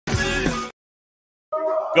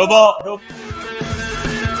Go Ball. Go.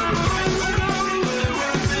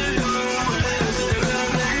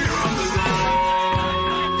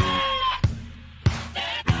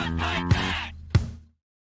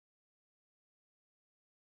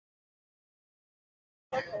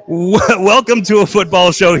 Welcome to a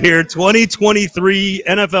football show here, 2023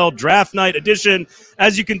 NFL Draft Night edition.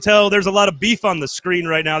 As you can tell, there's a lot of beef on the screen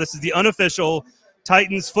right now. This is the unofficial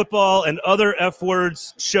Titans football and other F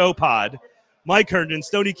words show pod. Mike Herndon,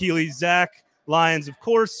 Stoney Keeley, Zach, Lyons, of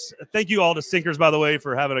course. Thank you all to Sinkers, by the way,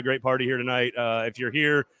 for having a great party here tonight. If you're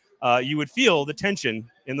here, you would feel the tension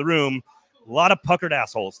in the room. A lot of puckered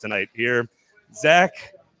assholes tonight here.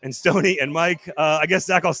 Zach and Stoney and Mike. I guess,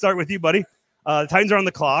 Zach, I'll start with you, buddy. The Titans are on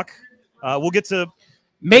the clock. We'll get to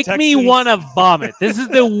make me want to vomit. This is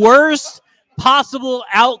the worst possible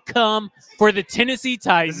outcome for the Tennessee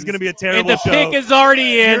Titans. This is going to be a terrible and the show. pick is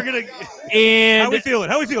already in. And how we feeling?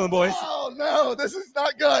 How we feeling, boys? Oh no, this is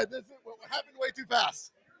not good. This is what happened way too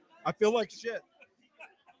fast. I feel like shit.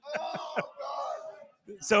 Oh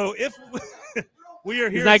God. So if we are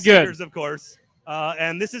here, it's not at Sinkers, of course,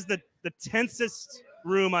 and this is the tensest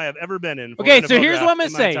room I have ever been in. Okay, so here's what I'm going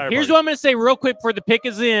to say. Here's what I'm going to say real quick before the pick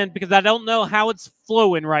is in, because I don't know how it's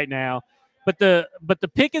flowing right now. But the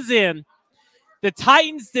pick is in. The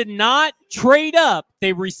Titans did not trade up.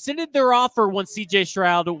 They rescinded their offer when C.J.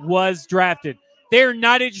 Stroud was drafted. They're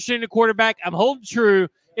not interested in a quarterback. I'm holding true.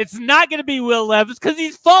 It's not going to be Will Levis because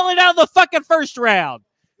he's falling out of the fucking first round.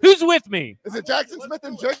 Who's with me? Is it Jackson Smith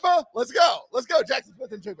and Jigba? Let's go. Let's go, Jackson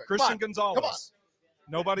Smith and Jigba. Christian Gonzalez. Come on.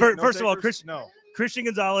 Nobody. First of all, Christian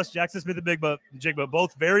Gonzalez, Jackson Smith, and Jigba,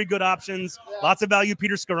 both very good options. Yeah. Lots of value.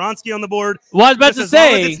 Peter Skoronski on the board. Well, I was about to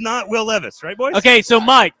say it's not Will Levis, right, boys? Okay, so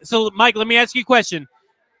Mike, let me ask you a question.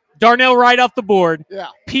 Darnell right off the board. Yeah.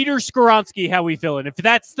 Peter Skoronski, how we feeling? If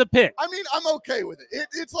that's the pick, I mean, I'm okay with it.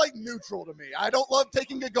 It's like neutral to me. I don't love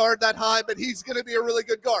taking a guard that high, but he's going to be a really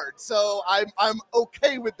good guard, so I'm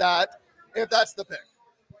okay with that if that's the pick.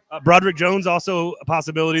 Broderick Jones also a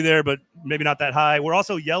possibility there, but maybe not that high. We're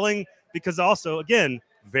also yelling because also, again,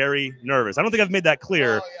 very nervous. I don't think I've made that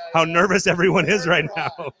clear how nervous everyone is right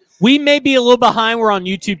now. We may be a little behind. We're on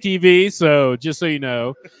YouTube TV, so just so you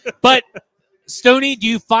know. But, Stoney, do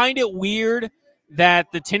you find it weird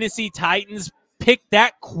that the Tennessee Titans picked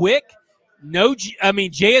that quick?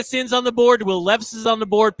 JSN's on the board. Will Levis is on the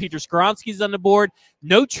board. Peter Skoronski's on the board.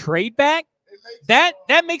 No trade back? That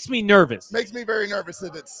makes me nervous. Makes me very nervous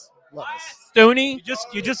that it's Levis. Stoney?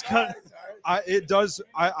 You just cut. It does.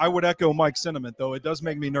 I would echo Mike's sentiment, though. It does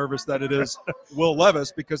make me nervous that it is Will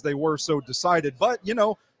Levis because they were so decided. But,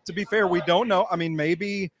 to be fair, we don't know. I mean,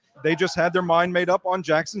 maybe they just had their mind made up on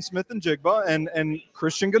Jackson Smith and Jigba and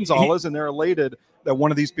Christian Gonzalez, and they're elated that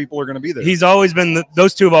one of these people are going to be there. He's always been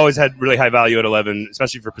those two have always had really high value at 11,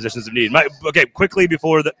 especially for positions of need. Okay, quickly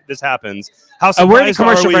before this happens, we're in a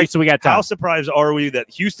commercial break, so we got time. How surprised are we that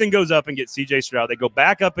Houston goes up and gets C.J. Stroud? They go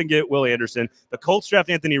back up and get Will Anderson. The Colts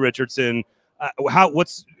draft Anthony Richardson.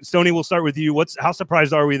 Stoney? We'll start with you. How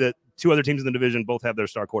surprised are we that two other teams in the division both have their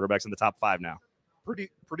star quarterbacks in the top 5 now?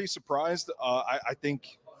 Pretty surprised. I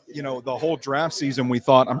think the whole draft season we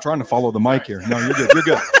thought. I'm trying to follow the mic here. No, you're good. You're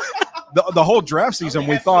good. The whole draft season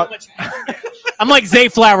we thought. I'm like Zay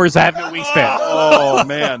Flowers having a wingspan. Oh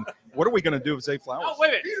man, what are we gonna do with Zay Flowers? Oh, wait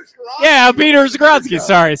a minute. Peter Skoronski.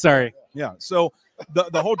 Sorry. Yeah. So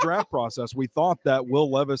the whole draft process, we thought that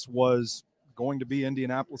Will Levis was going to be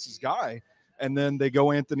Indianapolis's guy, and then they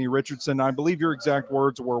go Anthony Richardson. I believe your exact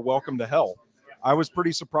words were "welcome to hell." I was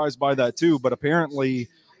pretty surprised by that too, but apparently,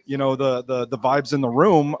 the vibes in the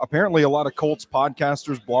room, apparently a lot of Colts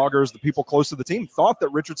podcasters, bloggers, the people close to the team thought that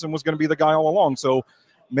Richardson was going to be the guy all along. So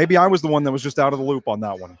maybe I was the one that was just out of the loop on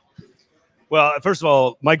that one. Well, first of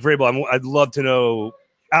all, Mike Vrabel, I'd love to know,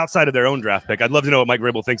 outside of their own draft pick, I'd love to know what Mike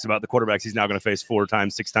Vrabel thinks about the quarterbacks he's now going to face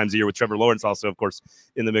 6 times a year with Trevor Lawrence also, of course,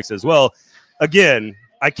 in the mix as well. Again,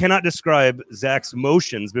 I cannot describe Zach's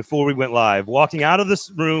motions before we went live. Walking out of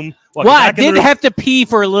this room. I did have to pee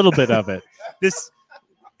for a little bit of it.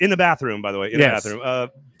 In the bathroom, by the way. The bathroom.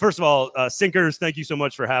 First of all, Sinkers, thank you so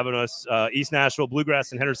much for having us. East Nashville,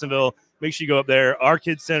 Bluegrass, and Hendersonville. Make sure you go up there. Our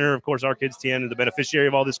Kids Center, of course, Our Kids TN, the beneficiary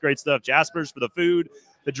of all this great stuff. Jasper's for the food.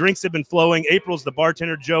 The drinks have been flowing. April's the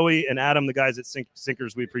bartender. Joey and Adam, the guys at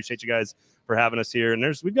Sinkers. We appreciate you guys for having us here. And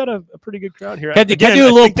we've got a pretty good crowd here. Can I do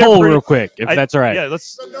a little poll real quick, if that's all right? Yeah,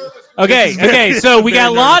 let's. Okay. So we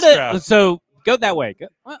got a lot of crowd. So go that way.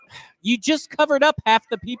 You just covered up half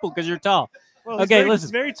the people because you're tall. Well, listen.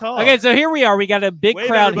 He's very tall. Okay, so here we are. We got a big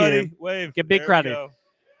crowd here. Wave. Get big crowd here.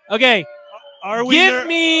 Okay.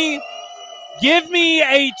 Give me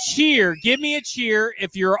a cheer. Give me a cheer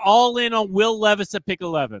if you're all in on Will Levis at pick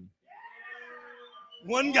 11.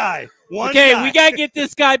 One guy. Okay, we got to get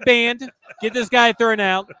this guy banned. Get this guy thrown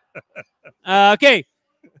out. Okay.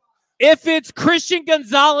 If it's Christian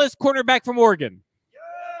Gonzalez, cornerback from Oregon.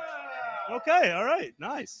 Okay, all right.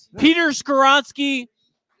 Nice. Peter Skoronski,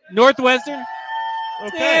 Northwestern.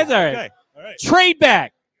 Okay. Yeah, it's all right. Okay. All right. Trade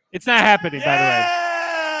back. It's not happening, by the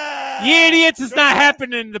way. You idiots, it's not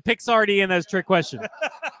happening. The pick's already in. That's a trick question.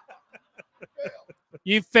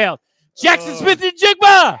 You failed. Jackson Smith and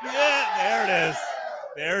Jigba. Yeah, there it is.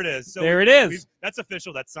 There it is. So there it is. That's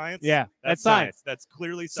official. That's science. Yeah, that's science. That's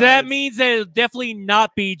clearly science. So that means that it'll definitely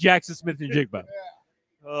not be Jackson Smith and Jigba.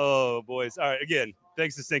 Oh, boys. All right. Again,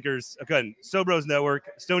 thanks to Sinkers. Again, Sobros Network.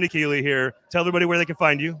 Stoney Keeley here. Tell everybody where they can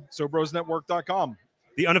find you. SobrosNetwork.com.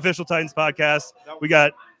 The unofficial Titans podcast. We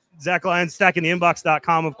got Zach Lyons,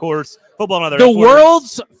 stackingtheinbox.com, of course. Football and other. The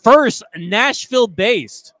world's first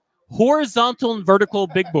Nashville-based horizontal and vertical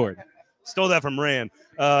big board. Stole that from Rand.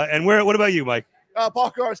 And what about you, Mike?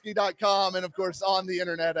 PaulKarski.com, and of course on the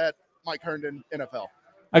internet at Mike Herndon NFL.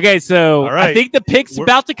 Okay, so right. I think the pick's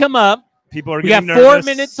about to come up. People are we getting got nervous.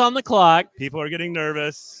 4 minutes on the clock. People are getting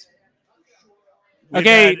nervous. We've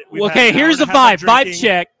here's the vibe.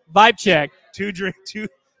 Vibe check.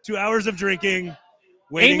 2 hours of drinking.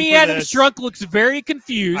 Amy Adams Strunk looks very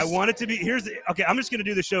confused. I want it to be. Okay, I'm just going to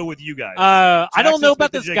do the show with you guys. I don't know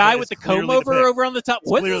about this guy with the comb over on the top.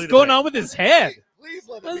 What is going on with his head? Please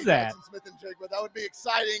let what it is be that? Jackson Smith and Jigba. That would be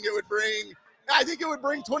exciting. I think it would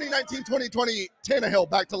bring 2019-2020 Tannehill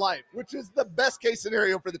back to life, which is the best case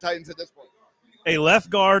scenario for the Titans at this point. A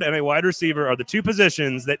left guard and a wide receiver are the two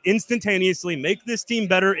positions that instantaneously make this team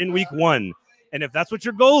better in week 1. And if that's what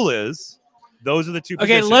your goal is, those are the two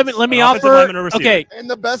positions. Okay, let me offer. Okay. And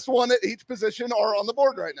the best one at each position are on the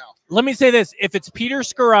board right now. Let me say this. If it's Peter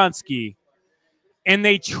Skoronski and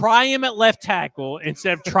they try him at left tackle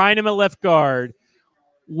instead of trying him at left guard,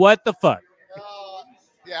 what the fuck?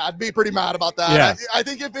 Yeah, I'd be pretty mad about that. Yeah. I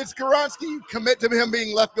think if it's Skoronski, you commit to him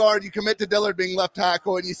being left guard, you commit to Dillard being left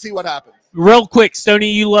tackle, and you see what happens. Real quick, Stoney,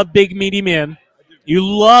 you love big meaty men. You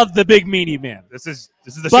love the big meaty men. This is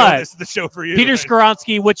the show. This is the show for you. Peter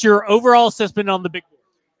Skoronski, what's your overall assessment on the big board?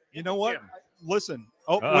 You know what? Listen.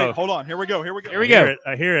 Oh, wait, hold on. Here we go.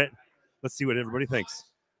 I hear it. Let's see what everybody thinks.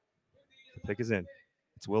 The pick is in.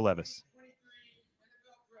 It's Will Levis.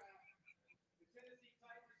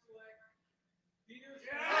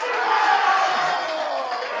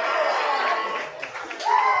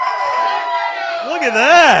 Look at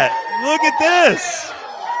that. Look at this.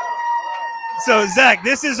 So, Zach,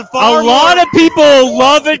 this is a lot of people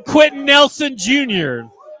love it. Quentin Nelson Jr.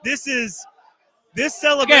 This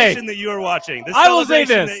celebration that you are watching. This I will say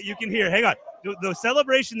celebration this. that you can hear. Hang on. The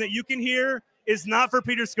celebration that you can hear is not for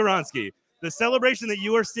Peter Skoronski. The celebration that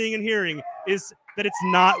you are seeing and hearing is that it's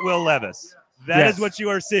not Will Levis. That is what you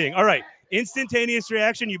are seeing. All right. Instantaneous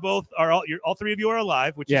reaction. You both are all three of you are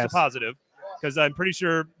alive, which is a positive. Because I'm pretty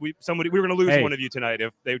sure we were going to lose one of you tonight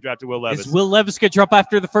if they drafted Will Levis. Is Will Levis going to drop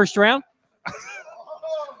after the first round?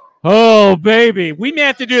 Oh, baby. We may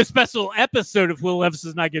have to do a special episode if Will Levis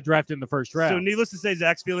does not get drafted in the first round. So needless to say,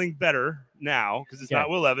 Zach's feeling better now because it's not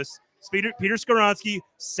Will Levis. Peter Skoronski,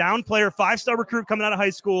 sound player, 5-star recruit coming out of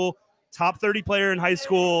high school, top 30 player in high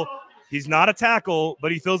school. He's not a tackle,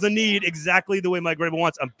 but he fills a need exactly the way Mike Grable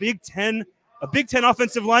wants. A Big Ten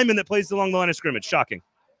offensive lineman that plays along the line of scrimmage. Shocking.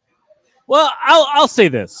 Well, I'll say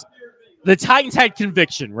this. The Titans had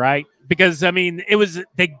conviction, right? Because, I mean,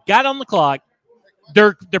 they got on the clock.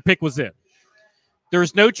 Their pick was in. There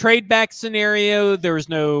was no trade back scenario. There was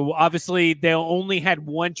no, obviously, they only had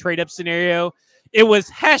one trade up scenario. It was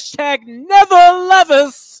 #Never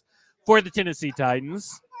Levis for the Tennessee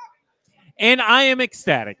Titans. And I am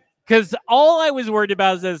ecstatic because all I was worried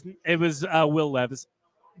about is it was Will Levis.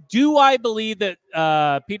 Do I believe that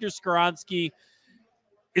Peter Skoronski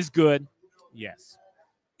is good? Yes.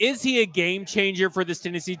 Is he a game changer for this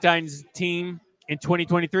Tennessee Titans team in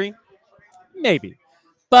 2023? Maybe.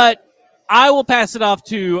 But I will pass it off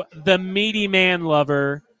to the meaty man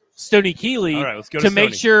lover, Stoney Keeley, to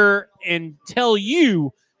make sure and tell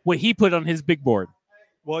you what he put on his big board.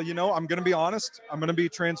 Well, I'm going to be honest. I'm going to be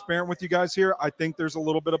transparent with you guys here. I think there's a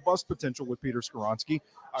little bit of bust potential with Peter Skoronski.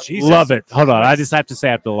 Love it. Hold on. I just have to say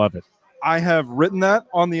I have to love it. I have written that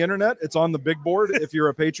on the internet. It's on the big board. If you're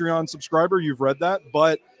a Patreon subscriber, you've read that.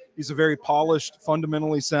 But he's a very polished,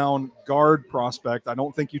 fundamentally sound guard prospect. I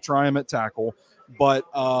don't think you try him at tackle. But,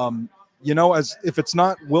 as if it's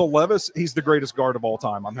not Will Levis, he's the greatest guard of all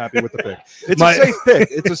time. I'm happy with the pick. It's a safe pick.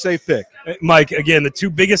 It's a safe pick. Mike, again, the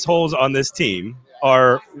two biggest holes on this team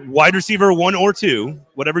are wide receiver 1 or 2,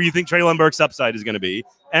 whatever you think Treylon Burks' upside is going to be,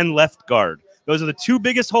 and left guard. Those are the two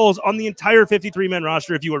biggest holes on the entire 53-man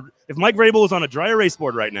roster. If Mike Vrabel was on a dry erase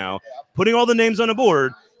board right now, putting all the names on a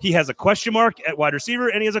board, he has a question mark at wide receiver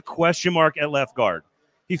and he has a question mark at left guard.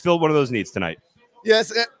 He filled one of those needs tonight.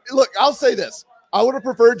 Yes. Look, I'll say this. I would have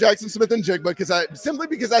preferred Jackson Smith and Jigba simply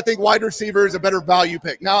because I think wide receiver is a better value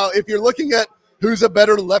pick. Now, if you're looking at who's a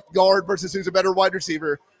better left guard versus who's a better wide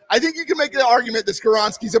receiver, I think you can make the argument that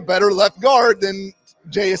Skoronski's a better left guard than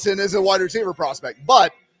Jason is a wide receiver prospect.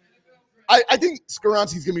 But I think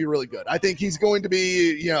Skoronski's going to be really good. I think he's going to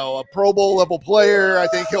be, a Pro Bowl level player. I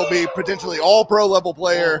think he'll be potentially all pro level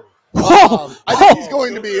player. I think he's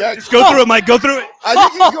going to be just go through it, Mike. Go through it. I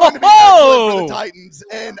think he's going to be excellent for the Titans.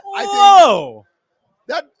 And I think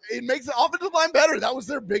that it makes the offensive line better. That was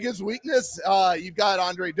their biggest weakness. You've got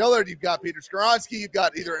Andre Dillard, you've got Peter Skoronski, you've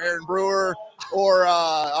got either Aaron Brewer or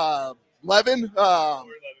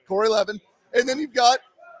Corey Levin, and then you've got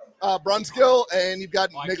Brunskill and you've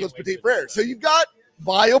got Nicholas Petit-Frere. So you've got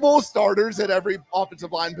viable starters at every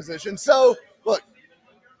offensive line position. So look,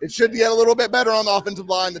 it should get a little bit better on the offensive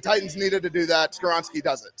line. The Titans needed to do that. Skoronski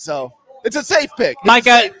does it. So it's a safe pick. Mike,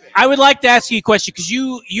 I would like to ask you a question because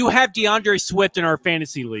you have DeAndre Swift in our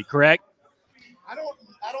fantasy league, correct? I don't.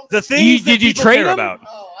 The things did you trade him? About. No,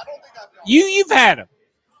 I don't think I've. You've had him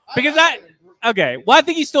because okay. Well, I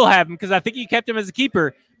think you still have him because I think you kept him as a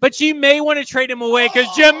keeper. But you may want to trade him away because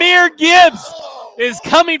Jahmyr Gibbs is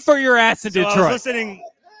coming for your ass in Detroit. I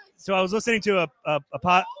was listening to a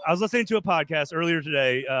podcast earlier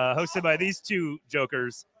today, hosted by these two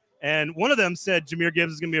jokers. And one of them said Jahmyr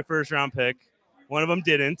Gibbs is going to be a first-round pick. One of them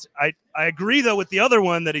didn't. I agree, though, with the other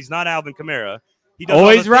one that he's not Alvin Kamara. He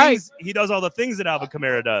does all the things that Alvin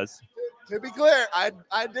Kamara does. To be clear, I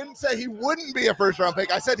didn't say he wouldn't be a first-round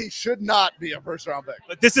pick. I said he should not be a first-round pick.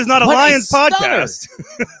 But this is not a Lions podcast.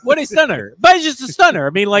 What a stunner. But it's just a stunner. I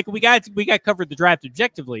mean, like, we got covered the draft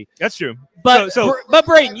objectively. That's true. But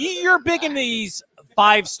Braden, you're big in these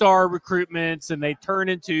five-star recruitments, and they turn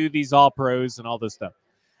into these all-pros and all this stuff.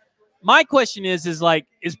 My question is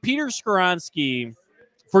Peter Skoronski,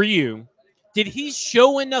 for you, did he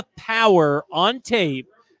show enough power on tape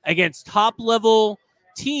against top-level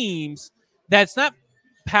teams that's not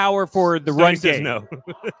power for the run game? No.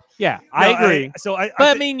 Yeah, I agree.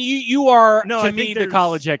 I mean, you are, to me, the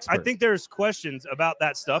college expert. I think there's questions about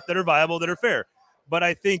that stuff that are viable, that are fair. But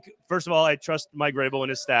I think, first of all, I trust Mike Vrabel and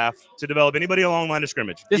his staff to develop anybody along line of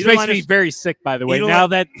scrimmage. This makes me very sick, by the way. Now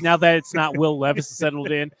that it's not Will Levis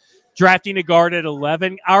settled in. Drafting a guard at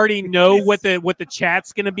 11. I already know what the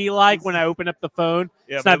chat's going to be like when I open up the phone.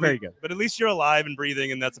 Yeah, it's not very good. But at least you're alive and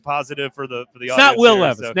breathing, and that's a positive for the audience. It's not Will here,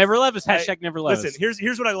 Levis. So. Never Levis. Hashtag never Levis. Listen,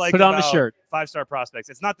 here's what I like Put about on the shirt. Five-star prospects.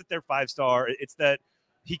 It's not that they're five-star. It's that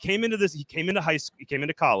he came into high school, he came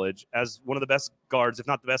into college as one of the best guards, if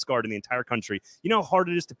not the best guard in the entire country. You know how hard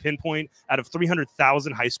it is to pinpoint out of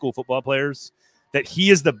 300,000 high school football players that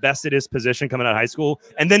he is the best at his position coming out of high school,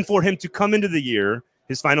 and then for him to come into the year,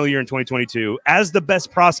 his final year in 2022, as the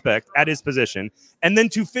best prospect at his position, and then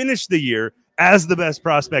to finish the year as the best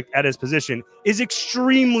prospect at his position is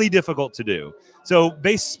extremely difficult to do. So,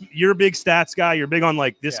 you're a big stats guy. You're big on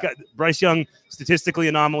this guy, Bryce Young, statistically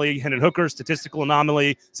anomaly, Hendon Hooker, statistical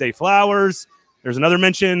anomaly, Zay Flowers. There's another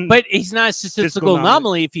mention. But he's not a statistical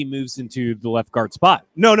anomaly if he moves into the left guard spot.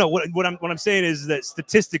 No. What I'm saying is that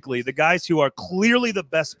statistically, the guys who are clearly the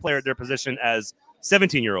best player at their position as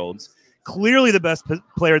 17-year-olds, clearly the best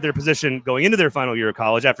player at their position going into their final year of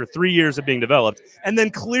college after 3 years of being developed, and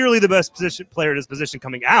then clearly the best player at his position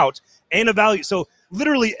coming out and evaluate. So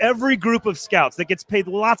literally every group of scouts that gets paid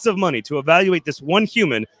lots of money to evaluate this one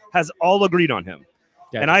human has all agreed on him.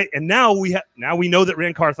 Yeah. And now we know that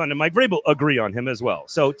Rand Carthon and Mike Vrabel agree on him as well.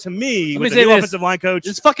 So to me, with the new offensive line coach,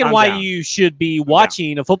 it's fucking why you should be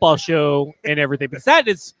watching a football show and everything. Because that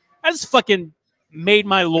is fucking made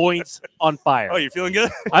my loins on fire. Oh, you're feeling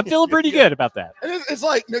good? I'm feeling pretty good about that. And it's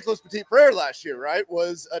like Nicholas Petit-Frere last year, right?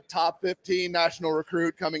 Was a top 15 national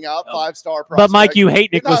recruit coming out, 5-star prospect. But Mike, you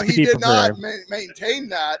hate Nicholas Petit-Frere. He did not maintain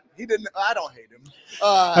that. He didn't. I don't hate him.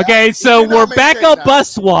 Okay, so we're back up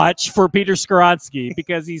bus watch for Peter Skoronski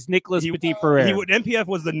because he's Nicholas Petit-Frere. NPF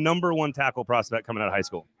was the #1 tackle prospect coming out of high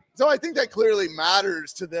school. So I think that clearly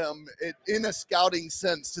matters to them in a scouting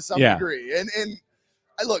sense to some degree. And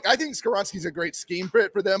look, I think Skoronski's a great scheme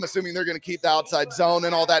fit for them, assuming they're going to keep the outside zone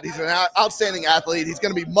and all that. He's an outstanding athlete. He's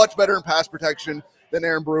going to be much better in pass protection than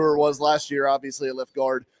Aaron Brewer was last year, obviously a left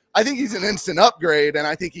guard. I think he's an instant upgrade, and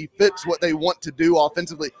I think he fits what they want to do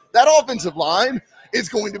offensively. That offensive line is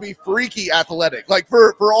going to be freaky athletic. Like,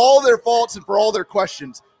 for all their faults and for all their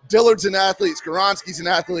questions, Dillard's an athlete. Skoronski's an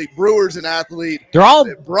athlete. Brewer's an athlete. They're all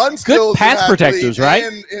Brunskill's good pass protectors, right?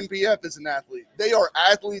 And NPF is an athlete. They are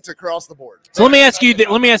athletes across the board. So let me ask you.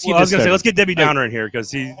 Let me ask you. I was going to say, let's get Debbie Downer in here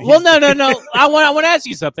because he. Well, no. I want to ask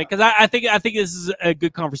you something because I think this is a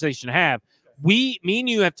good conversation to have. Me and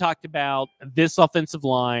you have talked about this offensive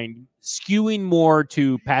line skewing more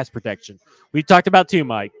to pass protection. We talked about too,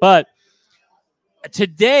 Mike, but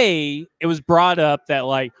today it was brought up that,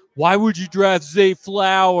 like, why would you draft Zay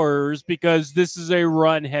Flowers because this is a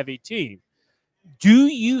run-heavy team? Do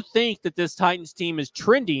you think that this Titans team is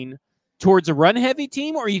trending towards a run-heavy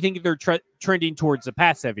team, or you think they're trending towards a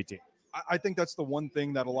pass-heavy team? I think that's the one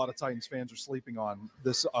thing that a lot of Titans fans are sleeping on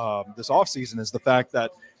this offseason is the fact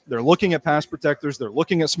that they're looking at pass protectors. They're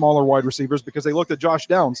looking at smaller wide receivers because they looked at Josh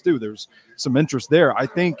Downs, too. There's some interest there. I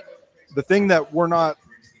think the thing that we're not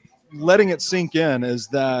letting it sink in is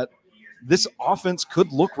that this offense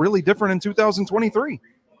could look really different in 2023.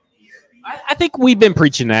 I think we've been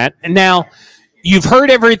preaching that. And now you've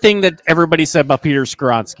heard everything that everybody said about Peter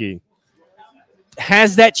Skoronski.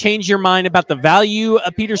 Has that changed your mind about the value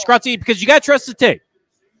of Peter Skoronski? Because you got to trust the tape.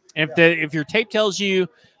 If your tape tells you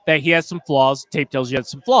that he has some flaws, tape tells you he has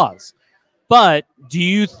some flaws. But do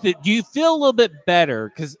you feel a little bit better?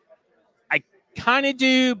 Because I kind of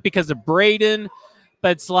do because of Braden,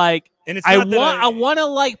 but it's like, and I want to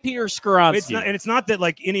like Peter Skoronski. It's not that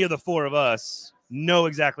like any of the four of us know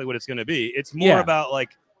exactly what it's going to be. It's more about like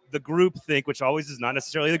the group think, which always is not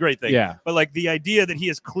necessarily the great thing. Yeah. But like the idea that he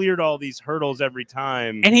has cleared all these hurdles every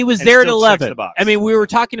time. And he was there at 11. I mean, we were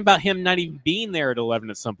talking about him not even being there at 11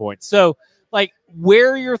 at some point. So, like,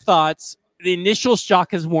 where are your thoughts? The initial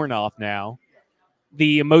shock has worn off now.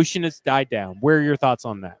 The emotion has died down. Where are your thoughts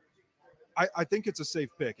on that? I think it's a safe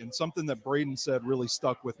pick, and something that Braden said really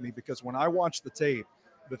stuck with me because when I watched the tape,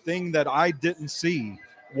 the thing that I didn't see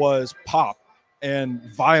was pop and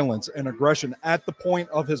violence and aggression at the point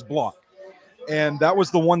of his block. And that was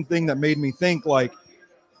the one thing that made me think, like,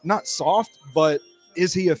 not soft, but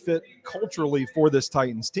is he a fit culturally for this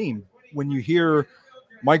Titans team? When you hear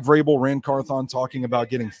Mike Vrabel, Rand Carthon talking about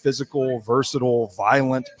getting physical, versatile,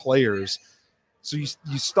 violent players, so you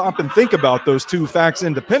stop and think about those two facts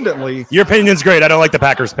independently. Your opinion's great. I don't like the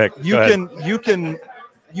Packers pick. You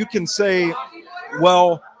can say,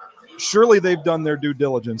 well, surely they've done their due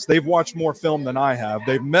diligence. They've watched more film than I have.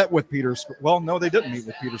 They've met with Peter. Well, no, they didn't meet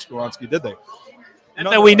with Peter Skoronski, did they?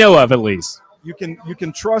 That we know of, at least. You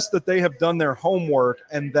can trust that they have done their homework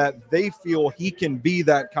and that they feel he can be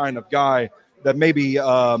that kind of guy that maybe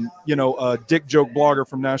a dick joke blogger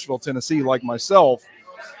from Nashville, Tennessee, like myself,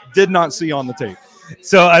 did not see on the tape.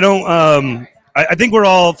 So I don't. I think we're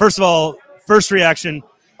all, first of all, first reaction,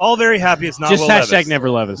 all very happy it's not just Will hashtag Levis. Never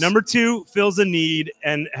Levis. Number two, fills a need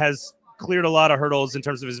and has cleared a lot of hurdles in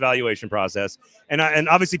terms of his evaluation process. And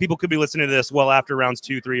obviously people could be listening to this well after rounds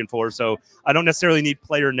 2, 3, and 4. So I don't necessarily need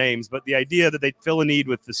player names, but the idea that they fill a need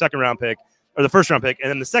with the second round pick or the first round pick, and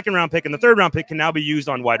then the second round pick and the third round pick can now be used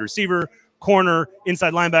on wide receiver, corner,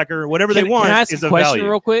 inside linebacker, whatever they want. Can I ask is a of question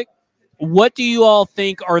value. real quick? What do you all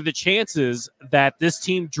think are the chances that this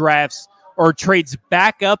team drafts or trades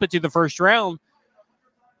back up into the first round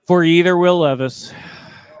for either Will Levis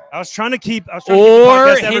I was trying to keep the or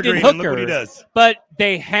podcast Hendon evergreen and look what he Hooker? does. But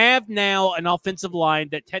they have now an offensive line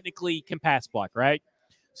that technically can pass block, right?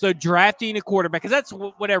 So drafting a quarterback, because that's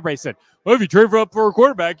what everybody said. Well, if you trade up for a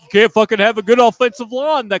quarterback, you can't fucking have a good offensive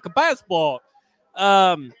line that can pass block.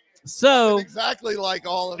 So It's exactly like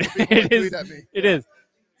all of the people that tweet at me. It is.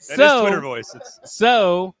 That is Twitter voice.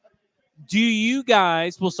 So, do you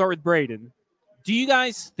guys, we'll start with Braden, do you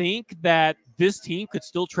guys think that this team could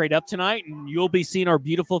still trade up tonight and you'll be seeing our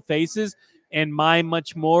beautiful faces and my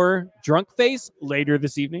much more drunk face later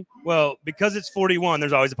this evening? Well, because it's 41,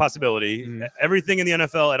 there's always a possibility. Everything in the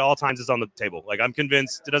NFL at all times is on the table. Like, I'm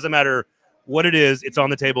convinced it doesn't matter what it is, it's on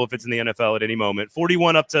the table if it's in the NFL at any moment.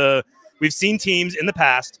 41 up to, we've seen teams in the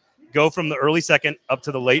past go from the early second up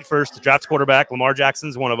to the late first to draft quarterback. Lamar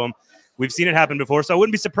Jackson's one of them. We've seen it happen before, so I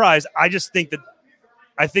wouldn't be surprised. I think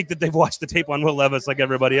that they've watched the tape on Will Levis like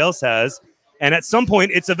everybody else has, and at some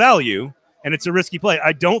point it's a value and it's a risky play.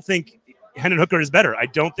 I don't think Hendon Hooker is better. I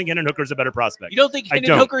don't think Hendon Hooker is a better prospect. You don't think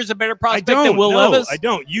Hendon Hooker is a better prospect than Will Levis? I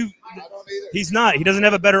don't. He's not. He doesn't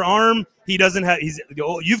have a better arm. He doesn't have.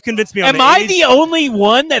 You've convinced me. Am I the only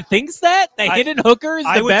one that thinks that Hendon Hooker is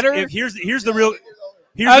the better? Here's the real.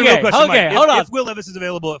 Here's the real question, Mike. Hold on. If Will Levis is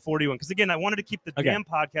available at 41, because again, I wanted to keep the damn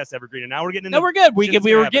podcast evergreen, and now we're getting into. No, we're good.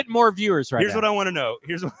 We were getting more viewers right now. Here's what I want to know.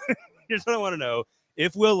 Here's what I want to know.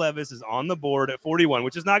 If Will Levis is on the board at 41,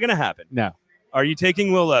 which is not going to happen. No. Are you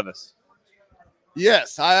taking Will Levis?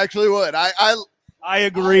 Yes, I actually would. I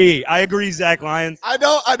agree, Zach Lyons. I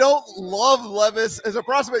don't love Levis as a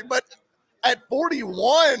prospect, but at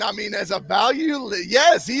 41, I mean, as a value,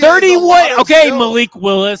 yes, he 31. Okay, skill. Malik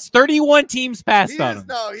Willis, 31 teams passed on him.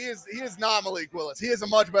 No, he is not Malik Willis. He is a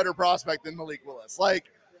much better prospect than Malik Willis. Like,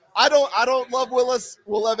 I don't love Will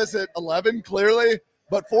Levis at 11, clearly,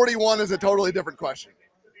 but 41 is a totally different question.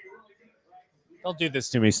 Don't do this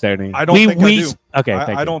to me, Stoney. I don't think I do. Okay,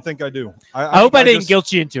 I don't think I do. I hope I didn't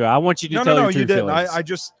guilt you into it. I want you to tell your true you didn't.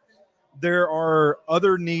 feelings. There are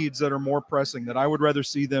other needs that are more pressing that I would rather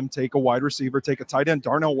see them take a wide receiver, take a tight end.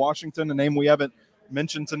 Darnell Washington, a name we haven't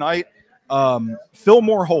mentioned tonight. Fill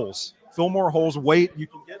more holes. Wait, you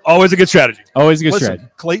can get always a good strategy. Always a good strategy.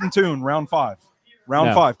 Clayton Tune, round 5.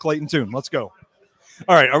 Round 5, Clayton Tune. Let's go.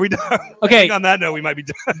 All right, are we done? Okay. On that note, we might be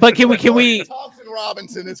done. But can we? Thompson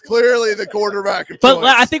Robinson is clearly the quarterback of But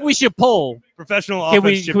choice. I think we should poll. Professional Can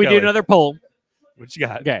offense. we do another poll? What you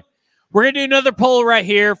got? Okay. We're going to do another poll right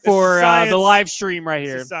here for the live stream right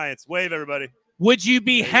here. This is science. Wave, everybody. Would you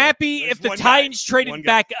be happy if the Titans traded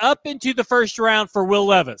back up into the first round for Will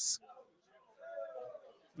Levis?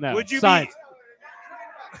 No. Would you science.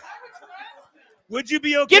 Would you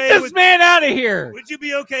be okay? Get this man out of here. Would you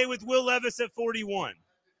be okay with Will Levis at 41?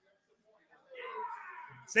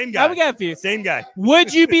 Same guy. We got a few. Same guy.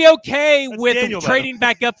 Would you be okay with Daniel, trading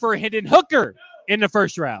back up for Hendon Hooker in the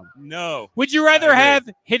first round? No. Would you rather have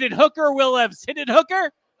Hendon Hooker or Will Levis? Hendon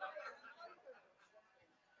Hooker?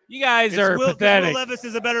 You guys are pathetic. Will Levis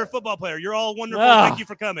is a better football player. You're all wonderful. Thank you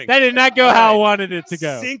for coming. That did not go how I wanted it to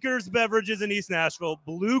go. Sinkers Beverages in East Nashville,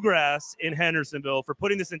 Bluegrass in Hendersonville for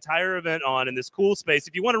putting this entire event on in this cool space.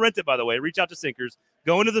 If you want to rent it, by the way, reach out to Sinkers.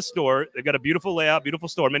 Go into the store. They've got a beautiful layout, beautiful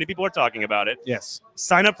store. Many people are talking about it. Yes.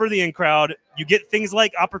 Sign up for the in-crowd. You get things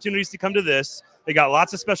like opportunities to come to this. They got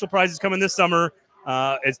lots of special prizes coming this summer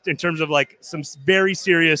in terms of like some very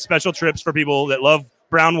serious special trips for people that love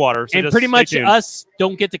brown water. So and pretty much us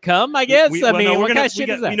don't get to come, I guess. What kind of shit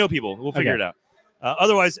is that? We know people. We'll figure it out.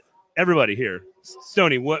 Otherwise, everybody here.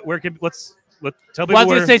 Stoney, let's tell people. I was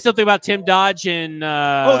going to say something about Tim Dodge and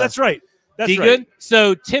that's right. That's D-Good. Right.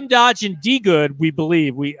 So Tim Dodge and D-Good,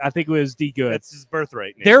 I think it was D-Good. That's his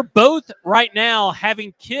birthright name. They're both right now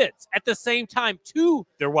having kids at the same time. Two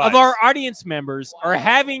of our audience members are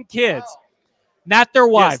having kids. Not their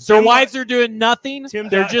wives. Yes, their wives are doing nothing.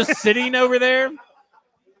 They're just sitting over there.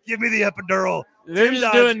 Give me the epidural. They're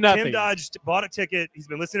just doing nothing. Tim Dodge bought a ticket. He's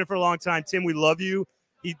been listening for a long time. Tim, we love you.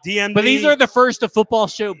 He DM'd me. But these are the first of football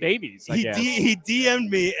show babies, I guess. He DM'd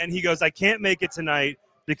me, and he goes, I can't make it tonight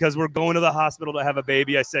because we're going to the hospital to have a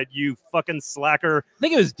baby. I said, you fucking slacker. I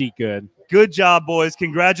think it was D-Good. Good job, boys.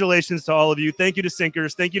 Congratulations to all of you. Thank you to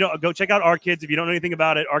Sinkers. Thank you to go check out Our Kids. If you don't know anything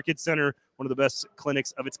about it, Our Kids Center, one of the best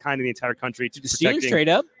clinics of its kind in the entire country. The Steelers trade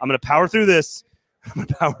up. I'm going to power through this.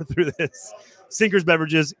 Sinkers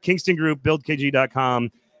Beverages, Kingston Group, BuildKG.com.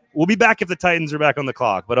 We'll be back if the Titans are back on the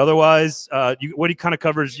clock. But otherwise, what kind of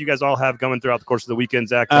coverage you guys all have going throughout the course of the weekend,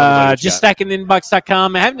 Zach? Just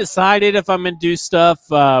stackingtheinbox.com. I haven't decided if I'm going to do stuff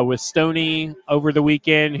with Stoney over the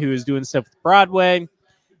weekend, who is doing stuff with Broadway.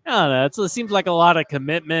 I don't know. It seems like a lot of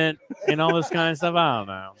commitment and all this kind of stuff. I don't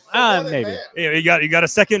know. Maybe. Yeah, you got a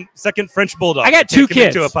second French bulldog. I got 2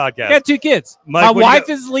 kids. To a podcast. I got 2 kids. Mike, my wife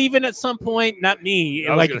is leaving at some point. Not me.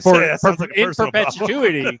 In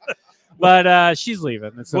perpetuity. But she's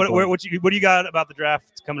leaving. What do you got about the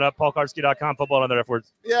draft coming up? PaulKarski.com, football and other F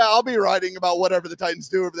words. Yeah, I'll be writing about whatever the Titans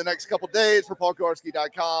do over the next couple of days for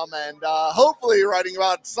PaulKarski.com, and hopefully writing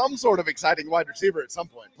about some sort of exciting wide receiver at some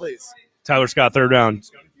point, please. Tyler Scott, 3rd round.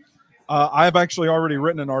 I've actually already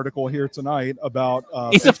written an article here tonight about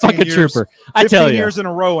he's a fucking trooper. I tell you. 15 years in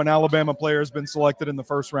a row, an Alabama player has been selected in the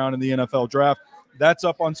first round in the NFL draft. That's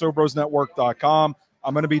up on SoBrosNetwork.com.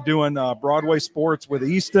 I'm going to be doing Broadway Sports with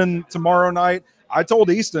Easton tomorrow night. I told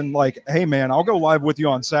Easton, hey, man, I'll go live with you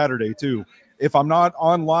on Saturday, too. If I'm not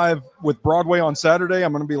on live with Broadway on Saturday,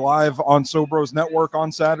 I'm going to be live on SoBros Network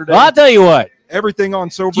on Saturday. Well, I'll tell you what. Everything on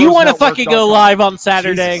SoBros. Do you want to fucking go live on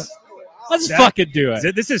Saturday? Jesus. Let's fucking do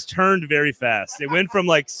it. This has turned very fast. It went from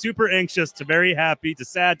super anxious to very happy to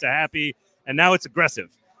sad to happy, and now it's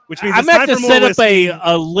aggressive. Which means I'm going to have to set up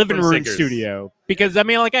a living room studio because I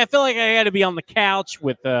feel like I got to be on the couch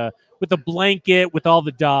with a blanket with all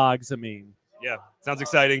the dogs. Yeah, sounds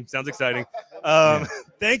exciting.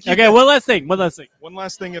 Thank you. Okay, one last thing. One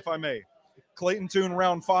last thing, if I may. Clayton Tune,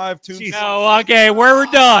 round 5. No, okay, we're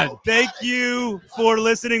done. Thank you for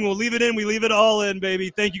listening. We'll leave it in. We leave it all in,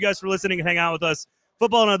 baby. Thank you guys for listening and hang out with us.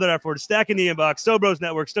 Football and other efforts. Stacking the Inbox, SoBros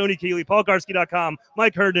Network, Stoney Keeley, PaulKarski.com,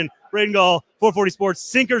 Mike Herndon, Braden Gall, 440 Sports,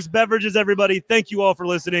 Sinkers Beverages, everybody. Thank you all for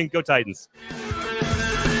listening. Go Titans.